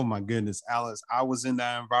unions, oh my goodness, Alice, I was in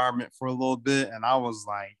that environment for a little bit, and I was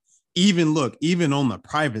like, even on the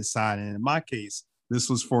private side, and in my case, this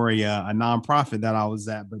was for a nonprofit that I was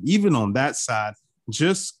at, but even on that side,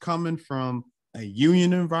 just coming from a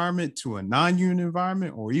union environment to a non-union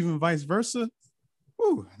environment, or even vice versa,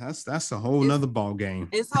 ooh, that's a whole nother ball game.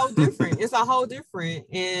 It's so different. It's a whole different,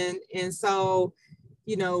 and so,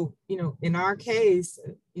 you know, in our case,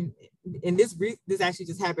 and this actually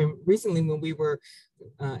just happened recently when we were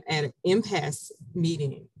at an impasse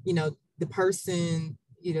meeting. You know, the person,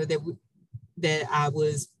 you know, that I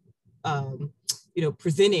was, you know,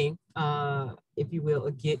 presenting, if you will,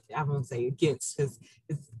 against, I won't say against,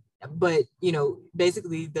 but, you know,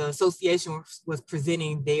 basically the association was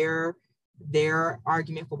presenting their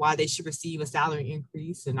argument for why they should receive a salary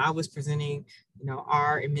increase, and I was presenting, you know,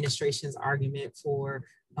 our administration's argument for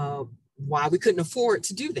why we couldn't afford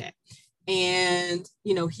to do that. And,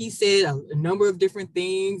 you know, he said a number of different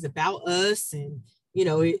things about us, and, you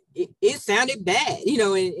know, it sounded bad, you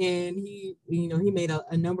know, and he, you know, he made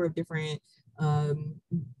a number of different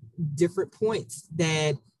points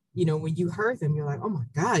that when you heard them, you're like, oh my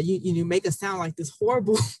God, you make us sound like this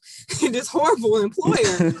horrible, this horrible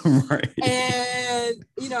employer. Right. And,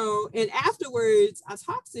 and afterwards I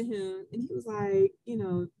talked to him and he was like,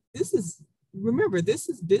 remember, this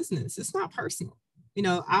is business. It's not personal.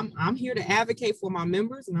 I'm here to advocate for my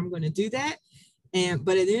members and I'm going to do that.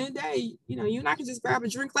 But at the end of the day, you're not going to just grab a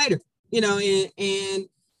drink later,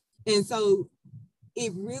 and so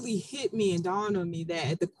it really hit me and dawned on me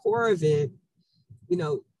that at the core of it,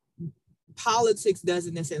 politics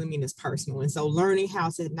doesn't necessarily mean it's personal. And so learning how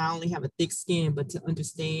to not only have a thick skin, but to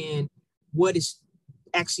understand what is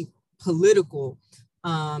actually political,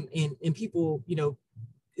 and people,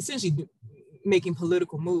 essentially making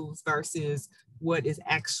political moves versus what is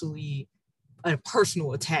actually a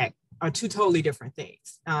personal attack are two totally different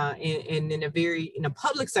things. And in a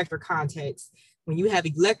public sector context, when you have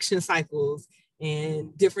election cycles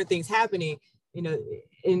and different things happening,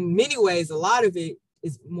 in many ways, a lot of it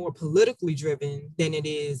is more politically driven than it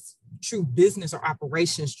is true business or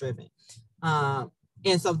operations driven.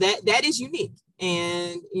 And so that is unique.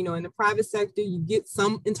 And, in the private sector, you get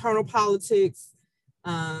some internal politics.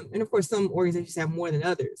 And of course, some organizations have more than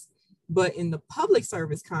others. But in the public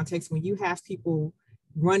service context, when you have people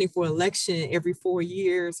running for election every 4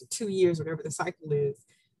 years, or 2 years, whatever the cycle is,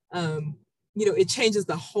 it changes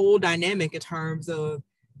the whole dynamic in terms of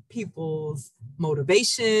people's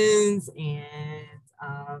motivations and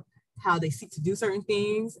how they seek to do certain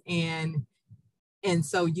things. And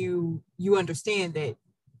so you understand that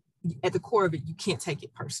at the core of it, you can't take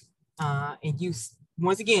it personal. And you,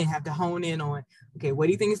 once again, have to hone in on, okay, what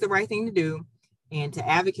do you think is the right thing to do? And to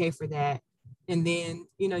advocate for that. And then,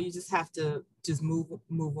 you just have to just move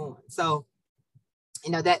on. So,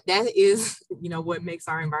 that is, what makes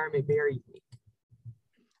our environment very unique.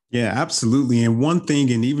 Yeah, absolutely. And one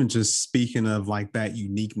thing, and even just speaking of like that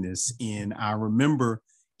uniqueness, and I remember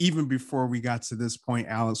even before we got to this point,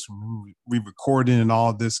 Alex, we recorded and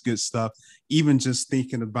all this good stuff, even just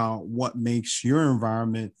thinking about what makes your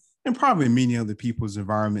environment and probably many other people's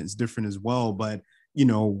environments different as well. But,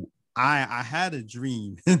 I had a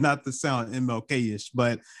dream, not to sound MLK-ish,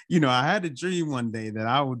 but, I had a dream one day that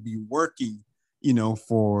I would be working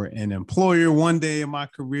for an employer one day in my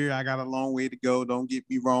career. I got a long way to go, don't get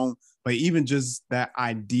me wrong, but even just that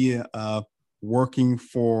idea of working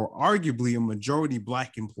for arguably a majority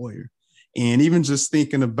Black employer. And even just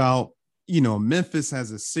thinking about, Memphis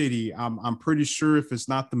as a city, I'm pretty sure if it's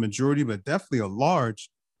not the majority, but definitely a large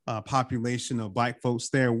population of Black folks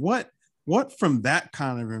there. What from that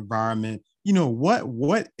kind of environment,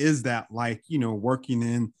 what is that like, working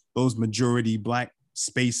in those majority Black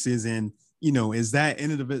spaces? And is that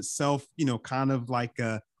in and of itself, kind of like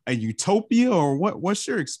a utopia, or what's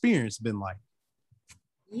your experience been like?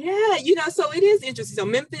 Yeah, so it is interesting. So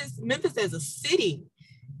Memphis as a city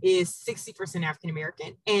is 60%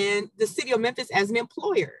 African-American, and the city of Memphis as an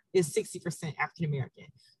employer is 60% African-American.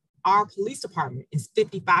 Our police department is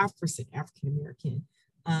 55% African-American,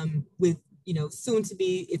 with, soon to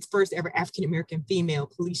be its first ever African-American female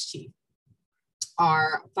police chief.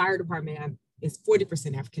 Our fire department is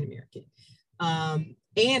 40% African-American.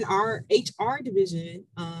 And our HR division,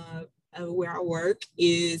 where I work,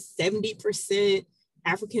 is 70%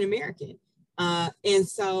 African-American. And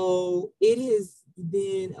so it has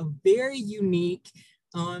been a very unique,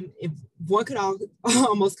 if one could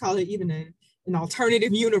almost call it even an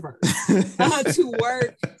alternative universe, to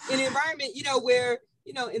work in an environment, where,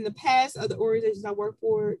 in the past, other organizations I work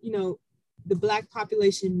for, the Black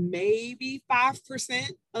population may be 5%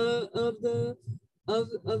 of the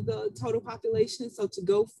total population. So to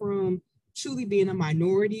go from truly being a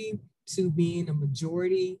minority to being a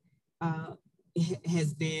majority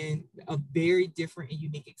has been a very different and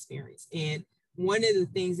unique experience. And one of the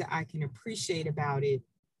things that I can appreciate about it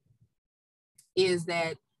is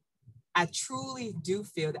that I truly do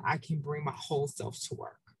feel that I can bring my whole self to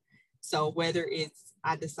work. So whether it's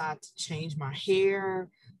I decide to change my hair,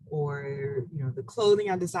 or the clothing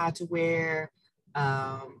I decide to wear,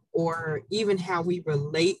 or even how we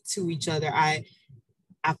relate to each other, I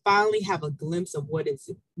finally have a glimpse of what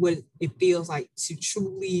it feels like to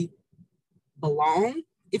truly belong,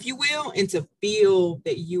 if you will, and to feel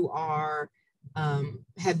that you are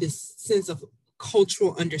have this sense of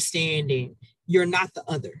cultural understanding. You're not the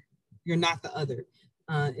other. You're not the other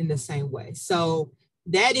in the same way. So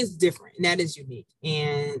that is different and that is unique.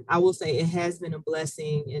 And I will say it has been a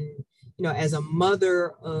blessing. And, as a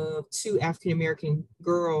mother of 2 African-American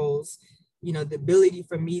girls, the ability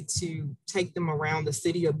for me to take them around the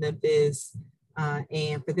city of Memphis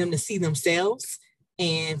and for them to see themselves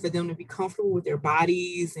and for them to be comfortable with their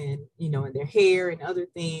bodies and, and their hair and other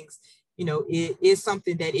things, it is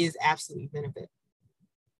something that is absolutely benefit.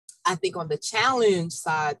 I think on the challenge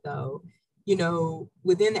side, though,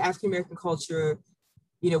 within the African American culture,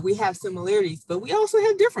 we have similarities, but we also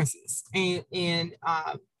have differences. And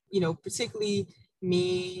particularly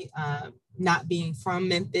me not being from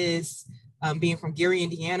Memphis, being from Gary,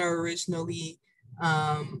 Indiana originally,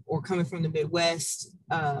 or coming from the Midwest,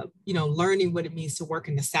 learning what it means to work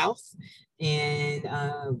in the South and,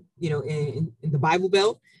 in the Bible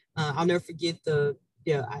Belt. I'll never forget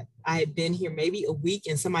I had been here maybe a week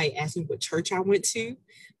and somebody asked me what church I went to,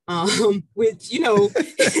 which,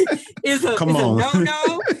 is a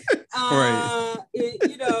no-no. Right.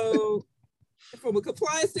 From a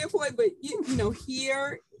compliance standpoint, but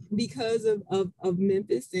here, because of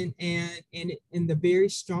Memphis and the very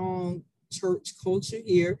strong church culture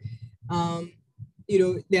here,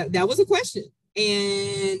 that was a question.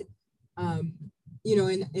 And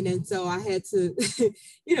and so I had to,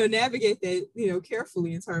 navigate that,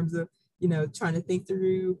 carefully in terms of, trying to think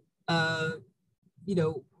through,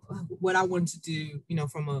 what I wanted to do,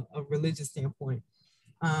 from a religious standpoint.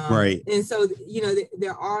 Right. And so,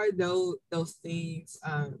 there are those things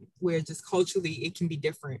where just culturally it can be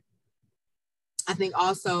different. I think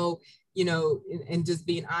also, and just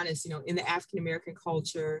being honest, in the African American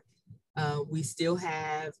culture, we still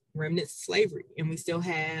have remnants of slavery, and we still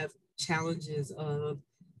have challenges of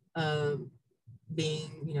being,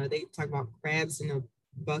 they talk about crabs in a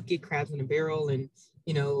bucket, crabs in a barrel, and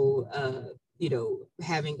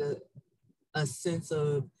having a sense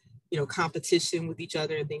of competition with each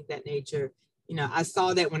other and things of that nature. I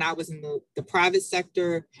saw that when I was in the private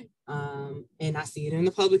sector, and I see it in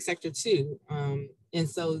the public sector too. And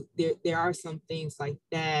so there are some things like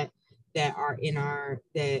that are in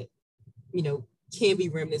that can be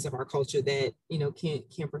remnants of our culture that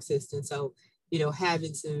can persist. And so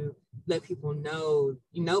having to let people know,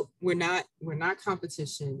 we're not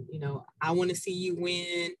competition. I want to see you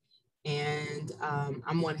win, and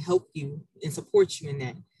I'm going to help you and support you in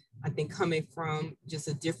that. I think coming from just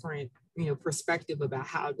a different, perspective about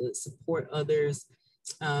how to support others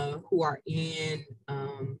who are in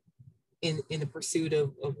the pursuit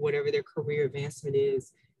of whatever their career advancement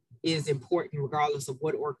is important, regardless of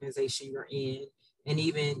what organization you're in. And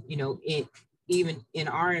even, even in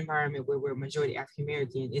our environment where we're majority African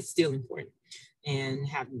American, it's still important, and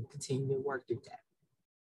having to continue to work through that.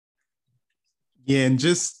 Yeah, and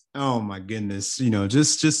just, oh my goodness,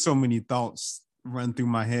 just so many thoughts run through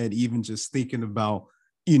my head, even just thinking about,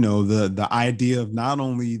 the idea of not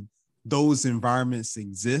only those environments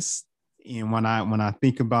exist. And when I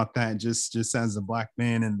think about that, just as a Black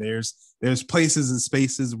man, and there's places and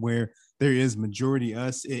spaces where there is majority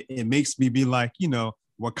us, it makes me be like,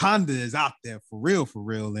 Wakanda is out there for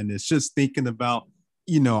real. And it's just thinking about,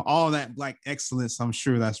 all that Black excellence, I'm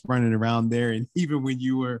sure that's running around there. And even when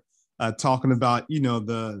you were talking about,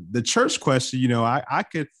 the church question, I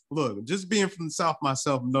could look, just being from the South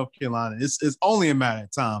myself, North Carolina, it's only a matter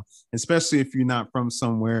of time, especially if you're not from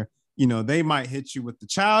somewhere, they might hit you with the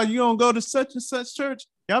child, you don't go to such and such church,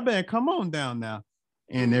 y'all better come on down now,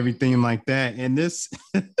 and everything like that. And this,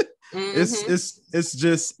 it's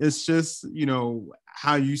just,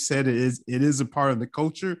 how you said it is a part of the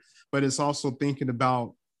culture, but it's also thinking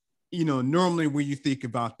about, normally when you think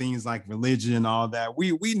about things like religion and all that,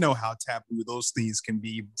 we know how taboo those things can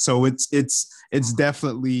be. So it's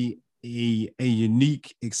definitely a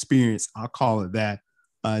unique experience. I'll call it that.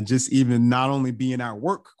 Just even not only being at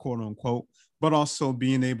work, quote unquote, but also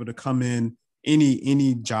being able to come in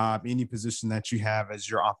any job, any position that you have as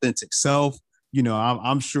your authentic self.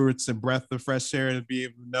 I'm sure it's a breath of fresh air to be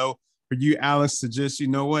able to know for you, Alex, to just,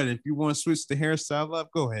 what, if you want to switch the hairstyle up,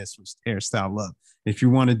 go ahead, switch the hairstyle up. If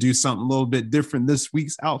you want to do something a little bit different this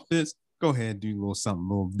week's outfits, go ahead and do something a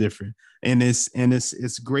little different. And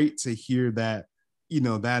it's great to hear that,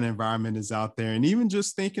 that environment is out there. And even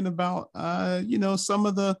just thinking about, some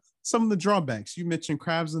of the drawbacks. You mentioned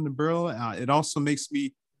crabs in the barrel. It also makes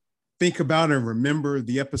me think about and remember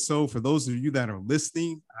the episode. For those of you that are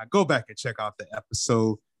listening, go back and check out the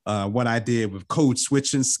episode. What I did with code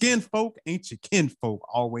switching. Skin folk ain't your kinfolk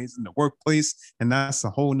always in the workplace. And that's a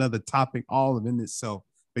whole nother topic all of in itself.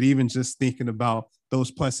 But even just thinking about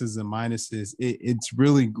those pluses and minuses, it's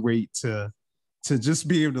really great to just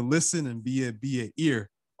be able to listen and be an ear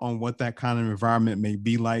on what that kind of environment may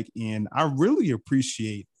be like. And I really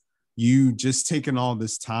appreciate you just taking all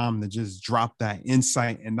this time to just drop that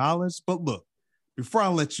insight and knowledge. But look, before I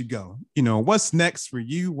let you go, what's next for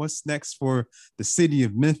you? What's next for the city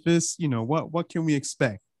of Memphis? What can we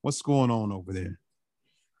expect? What's going on over there?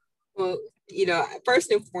 Well,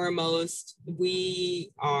 First and foremost,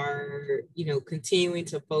 we are, continuing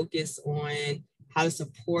to focus on how to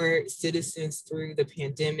support citizens through the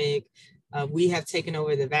pandemic. We have taken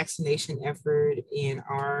over the vaccination effort in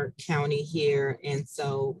our county here. And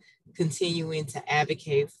so continuing to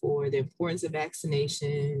advocate for the importance of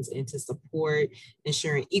vaccinations and to support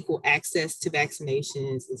ensuring equal access to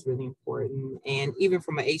vaccinations is really important. And even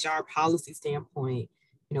from an HR policy standpoint,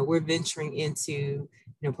 we're venturing into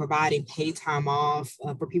providing paid time off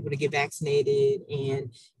for people to get vaccinated, and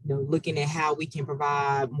looking at how we can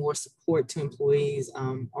provide more support to employees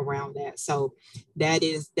around that. So that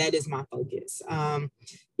is my focus. I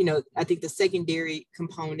think the secondary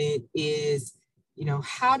component is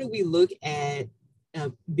how do we look at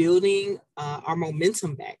building our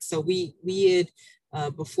momentum back. So we had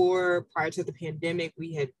prior to the pandemic,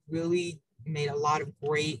 we had really made a lot of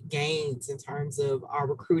great gains in terms of our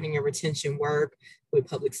recruiting and retention work with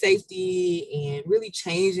public safety and really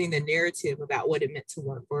changing the narrative about what it meant to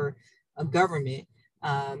work for a government.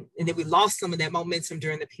 And then we lost some of that momentum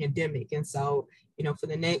during the pandemic. And so, for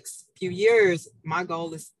the next few years, my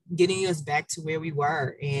goal is getting us back to where we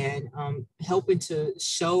were and helping to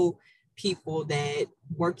show people that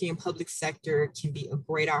working in public sector can be a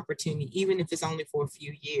great opportunity, even if it's only for a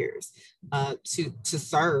few years, to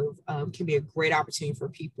serve, can be a great opportunity for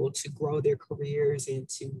people to grow their careers and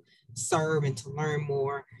to serve and to learn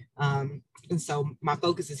more. And so my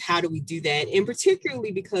focus is how do we do that? And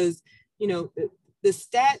particularly because, the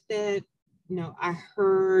stat that, I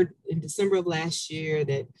heard in December of last year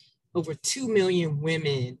that over 2 million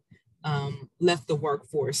women left the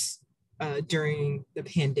workforce during the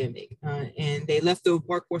pandemic. And they left the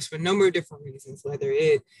workforce for a number of different reasons, whether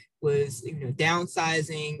it was,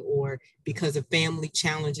 downsizing or because of family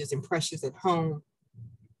challenges and pressures at home.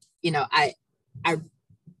 I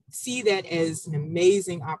see that as an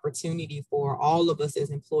amazing opportunity for all of us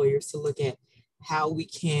as employers to look at how we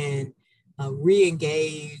can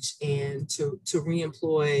re-engage and to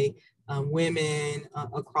reemploy women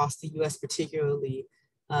across the U.S. particularly.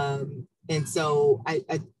 And so I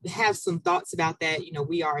have some thoughts about that.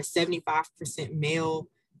 We are a 75% male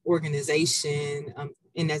organization,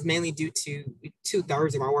 and that's mainly due to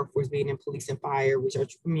 2/3 of our workforce being in police and fire, which are,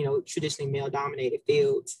 traditionally male-dominated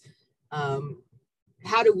fields.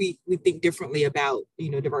 How do we think differently about,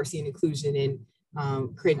 diversity and inclusion and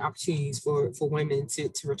creating opportunities for women to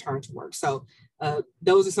return to work? So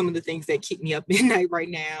those are some of the things that keep me up at night right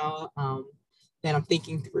now, that I'm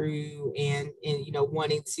thinking through and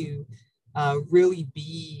wanting to really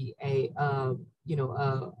be a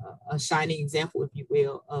shining example, if you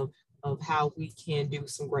will, of how we can do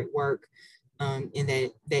some great work in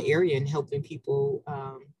that area and helping people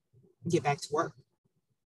get back to work.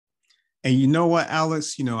 And you know what,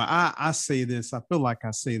 Alex, I say this, I feel like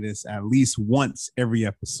I say this at least once every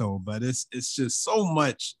episode, but it's just so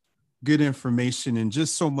much good information and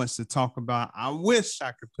just so much to talk about. I wish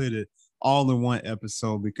I could put it all in one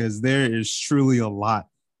episode because there is truly a lot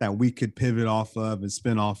that we could pivot off of and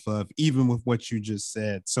spin off of, even with what you just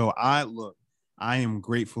said. So I am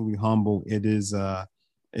gratefully humble.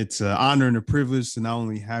 It's an honor and a privilege to not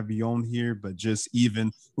only have you on here, but just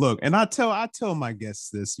even look. And I tell my guests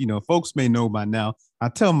this, folks may know by now. I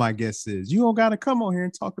tell my guests this, you don't got to come on here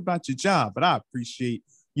and talk about your job, but I appreciate,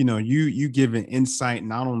 you giving insight,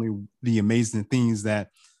 not only the amazing things that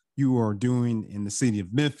you are doing in the city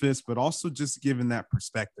of Memphis, but also just giving that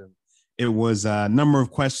perspective. It was a number of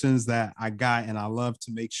questions that I got, and I love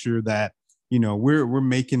to make sure that, we're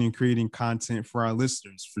making and creating content for our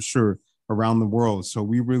listeners for sure around the world. So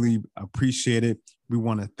we really appreciate it. We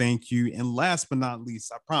want to thank you. And last but not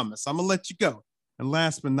least, I promise I'm gonna let you go. And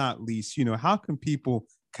last but not least, how can people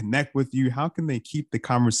connect with you? How can they keep the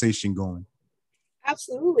conversation going?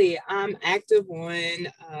 Absolutely. I'm active on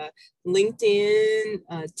LinkedIn,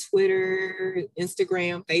 Twitter,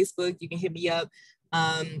 Instagram, Facebook. You can hit me up.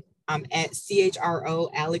 I'm at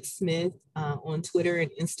CHRO Alex Smith on Twitter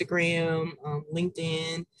and Instagram,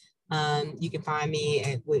 LinkedIn. You can find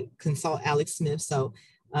me with Consult Alex Smith. So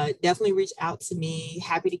definitely reach out to me.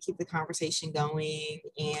 Happy to keep the conversation going.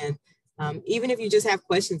 And even if you just have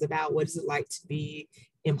questions about what is it like to be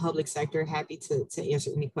in public sector, happy to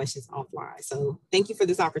answer any questions offline. So thank you for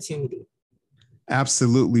this opportunity.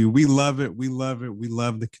 Absolutely. We love it. We love it. We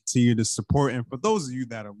love to continue to support. And for those of you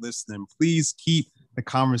that are listening, please keep the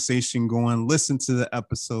conversation going. Listen to the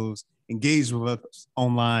episodes, engage with us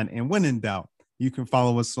online. And when in doubt, you can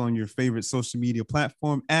follow us on your favorite social media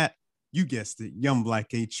platform at, you guessed it, Young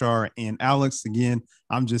Black HR. And Alex, again,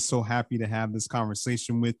 I'm just so happy to have this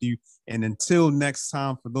conversation with you. And until next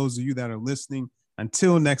time, for those of you that are listening,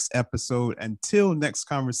 until next episode, until next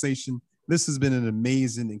conversation, This has been an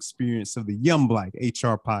amazing experience of the Young Black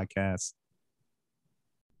HR podcast.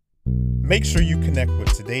 Make sure you connect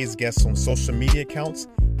with today's guests on social media accounts.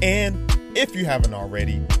 And if you haven't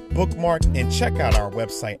already, bookmark and check out our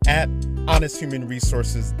website at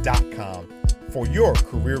honesthumanresources.com for your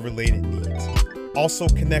career-related needs. Also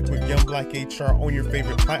connect with Young Black HR on your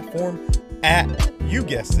favorite platform at, you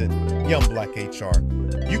guessed it, Young Black HR.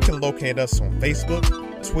 You can locate us on Facebook,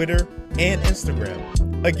 Twitter, and Instagram.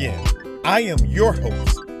 Again, I am your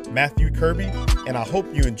host, Matthew Kirby, and I hope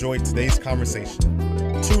you enjoyed today's conversation.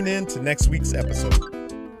 Tune in to next week's episode.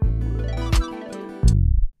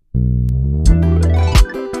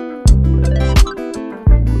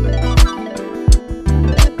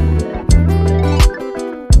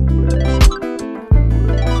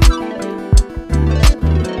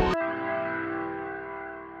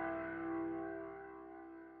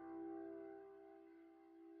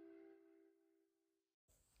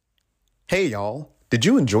 Hey y'all, did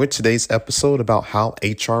you enjoy today's episode about how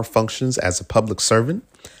HR functions as a public servant?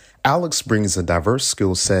 Alex brings a diverse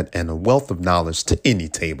skill set and a wealth of knowledge to any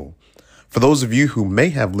table. For those of you who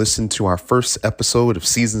may have listened to our first episode of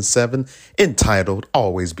season 7 entitled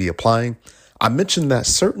Always Be Applying, I mentioned that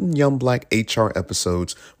certain Young Black HR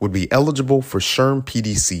episodes would be eligible for SHRM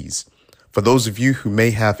PDCs. For those of you who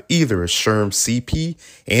may have either a SHRM CP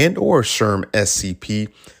and or a SHRM SCP,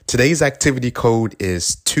 today's activity code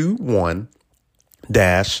is 21-Q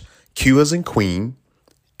as in Queen,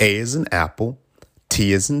 A as in Apple,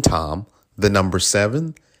 T as in Tom, the number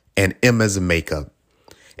 7, and M as in Makeup.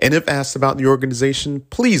 And if asked about the organization,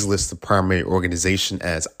 please list the primary organization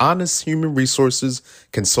as Honest Human Resources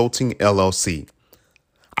Consulting, LLC.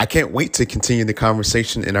 I can't wait to continue the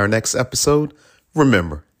conversation in our next episode.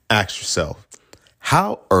 Remember, ask yourself,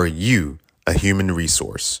 how are you a human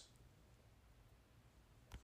resource?